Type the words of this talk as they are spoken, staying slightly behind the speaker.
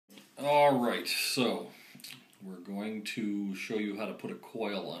Alright, so we're going to show you how to put a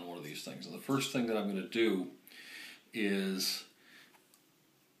coil on one of these things. And the first thing that I'm going to do is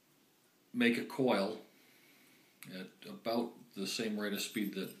make a coil at about the same rate of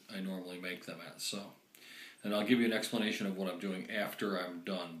speed that I normally make them at. And I'll give you an explanation of what I'm doing after I'm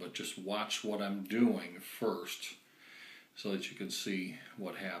done, but just watch what I'm doing first so that you can see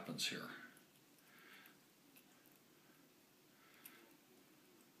what happens here.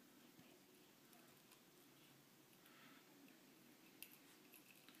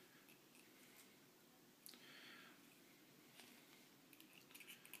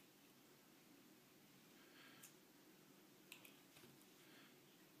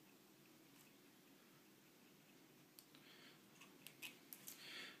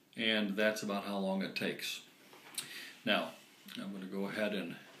 And that's about how long it takes. Now, I'm going to go ahead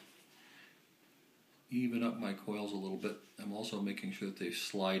and even up my coils a little bit. I'm also making sure that they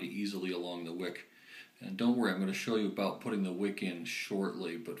slide easily along the wick. And don't worry, I'm going to show you about putting the wick in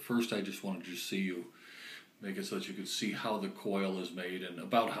shortly, but first I just wanted to see you, make it so that you could see how the coil is made and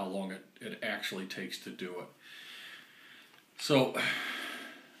about how long it actually takes to do it. So,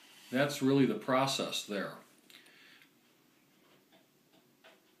 that's really the process there.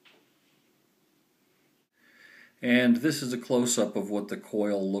 And this is a close-up of what the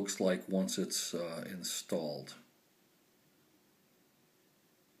coil looks like once it's installed.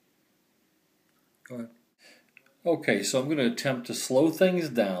 Go ahead. Okay, so I'm going to attempt to slow things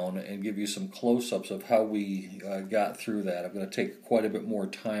down and give you some close-ups of how we got through that. I'm going to take quite a bit more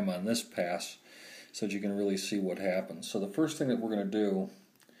time on this pass so that you can really see what happens. So the first thing that we're going to do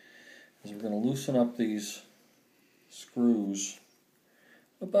is we're going to loosen up these screws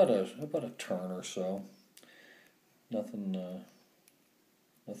about a turn or so. Nothing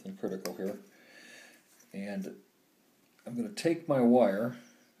critical here. And I'm going to take my wire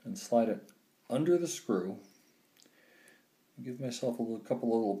and slide it under the screw. Give myself a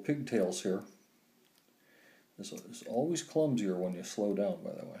couple of little pigtails here. This is always clumsier when you slow down,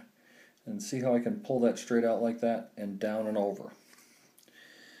 by the way. And see how I can pull that straight out like that and down and over.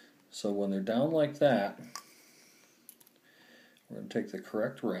 So when they're down like that, we're going to take the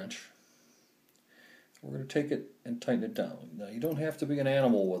correct wrench. We're going to take it and tighten it down. Now, you don't have to be an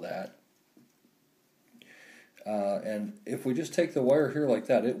animal with that. And if we just take the wire here like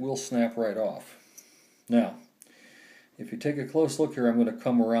that, it will snap right off. Now, if you take a close look here, I'm going to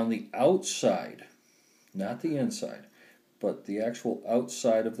come around the outside, not the inside, but the actual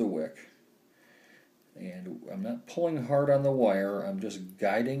outside of the wick. And I'm not pulling hard on the wire, I'm just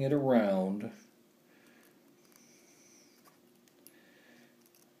guiding it around.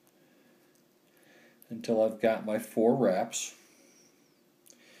 Until I've got my 4 wraps.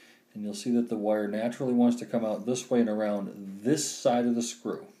 And you'll see that the wire naturally wants to come out this way and around this side of the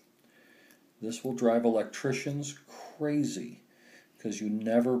screw. This will drive electricians crazy because you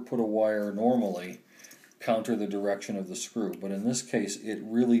never put a wire normally counter the direction of the screw. But in this case, it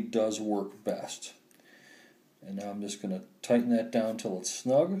really does work best. And now I'm just going to tighten that down till it's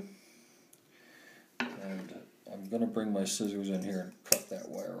snug. And I'm going to bring my scissors in here and cut that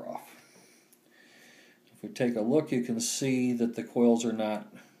wire off. If we take a look, you can see that the coils are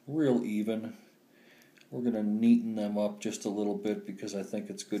not real even. We're going to neaten them up just a little bit because I think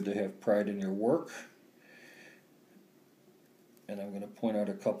it's good to have pride in your work. And I'm going to point out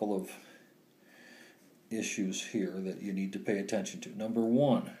a couple of issues here that you need to pay attention to. Number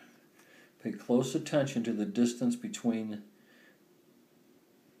one, pay close attention to the distance between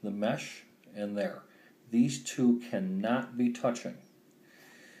the mesh and there. These two cannot be touching.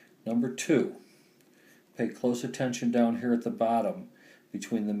 Number two, pay close attention down here at the bottom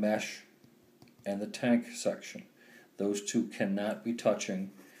between the mesh and the tank section. Those two cannot be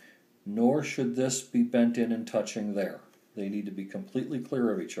touching, nor should this be bent in and touching there. They need to be completely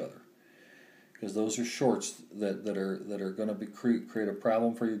clear of each other, because those are shorts that are going to create a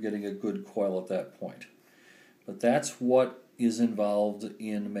problem for you getting a good coil at that point. But that's what is involved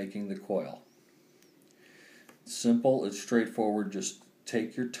in making the coil. It's simple, it's straightforward, just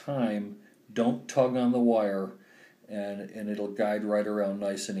take your time. Don't tug on the wire, and it'll guide right around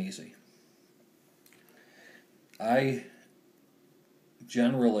nice and easy. I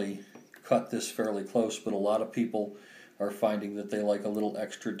generally cut this fairly close, but a lot of people are finding that they like a little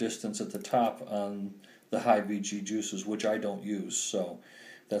extra distance at the top on the high VG juices, which I don't use, so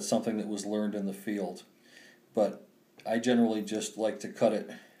that's something that was learned in the field. But I generally just like to cut it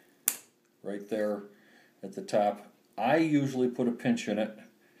right there at the top. I usually put a pinch in it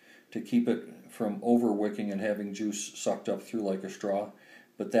to keep it from over wicking and having juice sucked up through like a straw,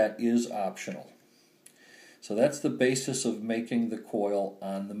 but that is optional. So that's the basis of making the coil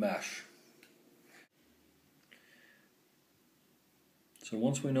on the mesh. So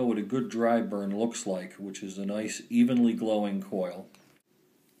once we know what a good dry burn looks like, which is a nice evenly glowing coil,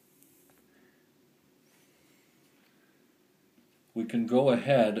 we can go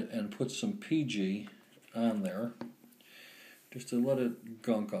ahead and put some PG on there just to let it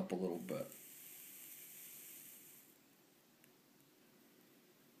gunk up a little bit.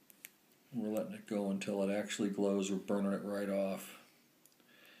 We're letting it go until it actually glows. We're burning it right off.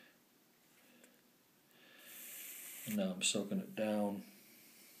 And now I'm soaking it down,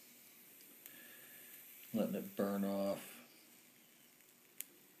 letting it burn off,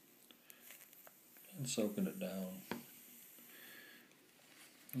 and soaking it down.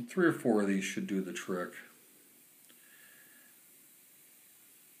 And 3 or 4 of these should do the trick.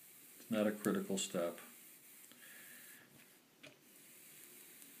 It's not a critical step.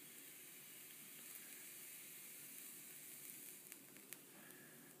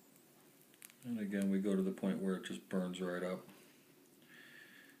 And again, we go to the point where it just burns right up.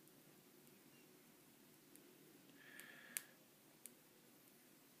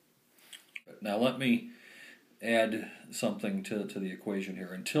 Now let me add something to the equation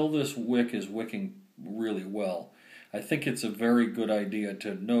here. Until this wick is wicking really well, I think it's a very good idea to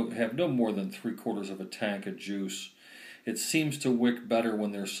have no more than 3/4 of a tank of juice. It seems to wick better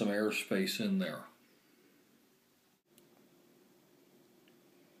when there's some airspace in there.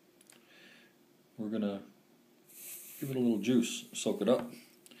 We're going to give it a little juice, soak it up.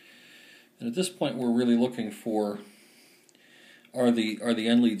 And at this point we're really looking for, are the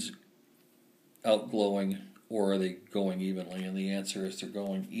end leads outglowing or are they going evenly? And the answer is they're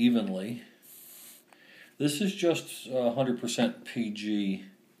going evenly. This is just 100% PG.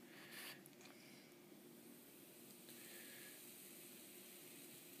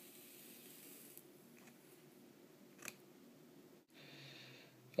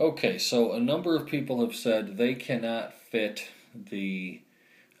 Okay, so a number of people have said they cannot fit the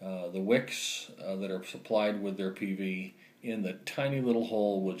wicks that are supplied with their PV in the tiny little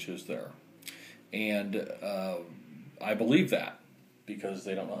hole which is there. And I believe that because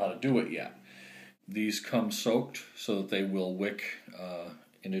they don't know how to do it yet. These come soaked so that they will wick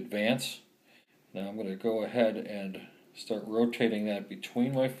in advance. Now I'm going to go ahead and start rotating that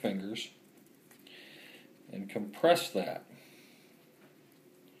between my fingers and compress that.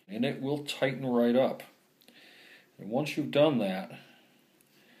 And it will tighten right up. And once you've done that,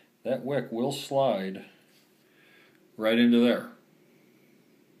 that wick will slide right into there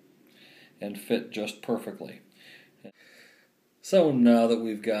and fit just perfectly. So now that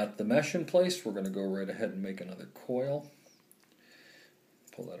we've got the mesh in place, we're going to go right ahead and make another coil.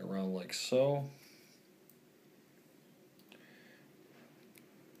 Pull that around like so.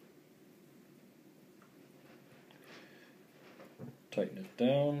 Tighten it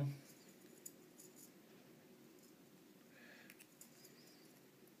down.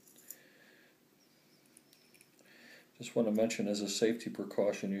 Just want to mention, as a safety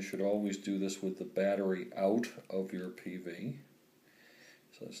precaution, you should always do this with the battery out of your PV.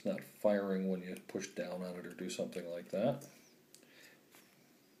 So it's not firing when you push down on it or do something like that.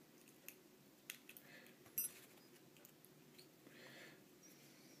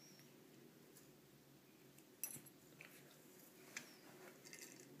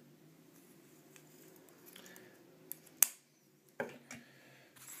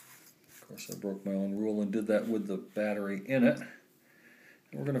 Of course, I broke my own rule and did that with the battery in it.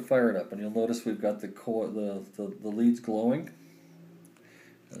 And we're going to fire it up, and you'll notice we've got the leads glowing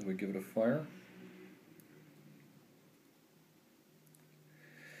as we give it a fire.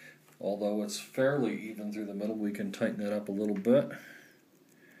 Although it's fairly even through the middle, we can tighten it up a little bit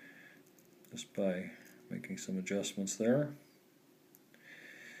just by making some adjustments there.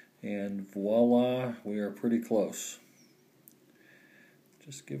 And voila, we are pretty close.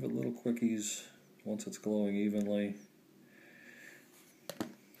 Just give it little quickies once it's glowing evenly.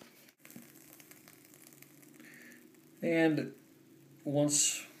 And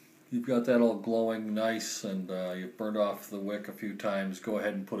once you've got that all glowing nice and you've burned off the wick a few times, go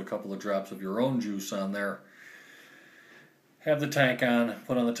ahead and put a couple of drops of your own juice on there. Have the tank on,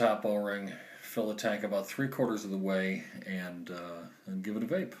 put on the top O-ring, fill the tank about 3/4 of the way, and give it a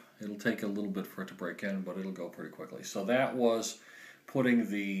vape. It'll take a little bit for it to break in, but it'll go pretty quickly. So that was putting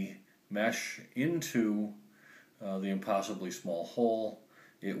the mesh into the impossibly small hole.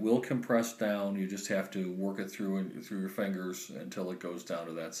 It will compress down. You just have to work it through your fingers until it goes down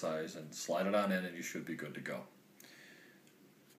to that size and slide it on in, and you should be good to go.